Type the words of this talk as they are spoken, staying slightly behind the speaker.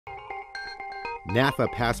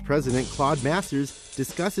NAFA past president Claude Masters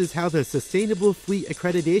discusses how the Sustainable Fleet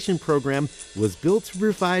Accreditation Program was built to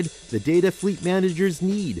provide the data fleet managers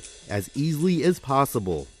need as easily as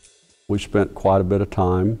possible. We spent quite a bit of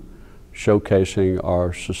time showcasing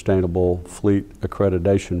our Sustainable Fleet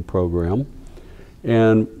Accreditation Program,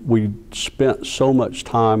 and we spent so much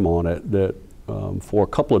time on it that for a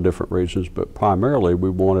couple of different reasons, but primarily we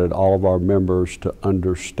wanted all of our members to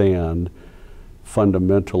understand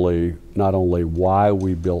fundamentally not only why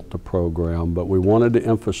we built the program, but we wanted to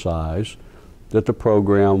emphasize that the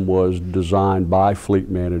program was designed by fleet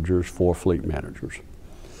managers for fleet managers.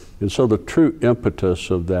 And so the true impetus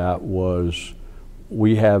of that was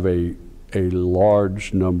we have a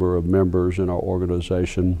large number of members in our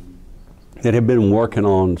organization that have been working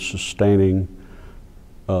on sustaining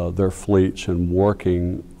their fleets and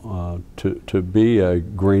working to be a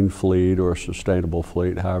green fleet or a sustainable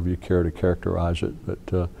fleet, however you care to characterize it,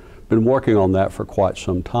 but been working on that for quite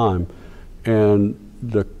some time. And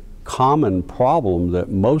the common problem that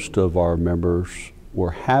most of our members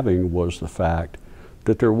were having was the fact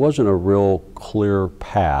that there wasn't a real clear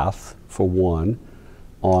path, for one,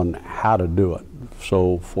 on how to do it.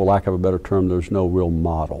 So for lack of a better term, there's no real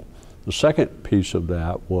model. The second piece of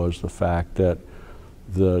that was the fact that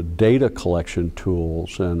the data collection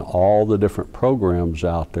tools and all the different programs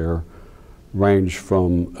out there range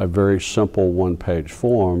from a very simple one-page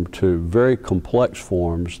form to very complex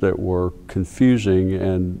forms that were confusing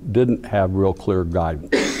and didn't have real clear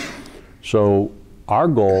guidance. So our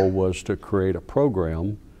goal was to create a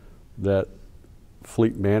program that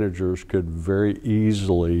fleet managers could very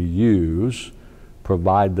easily use,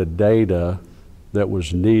 provide the data that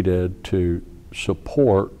was needed to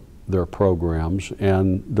support their programs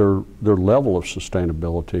and their level of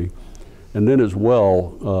sustainability, and then as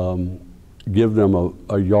well give them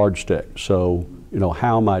a yardstick. So,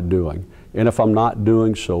 how am I doing? And if I'm not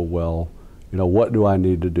doing so well, what do I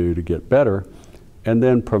need to do to get better? And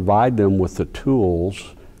then provide them with the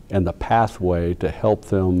tools and the pathway to help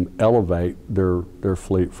them elevate their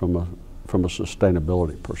fleet from a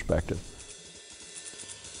sustainability perspective.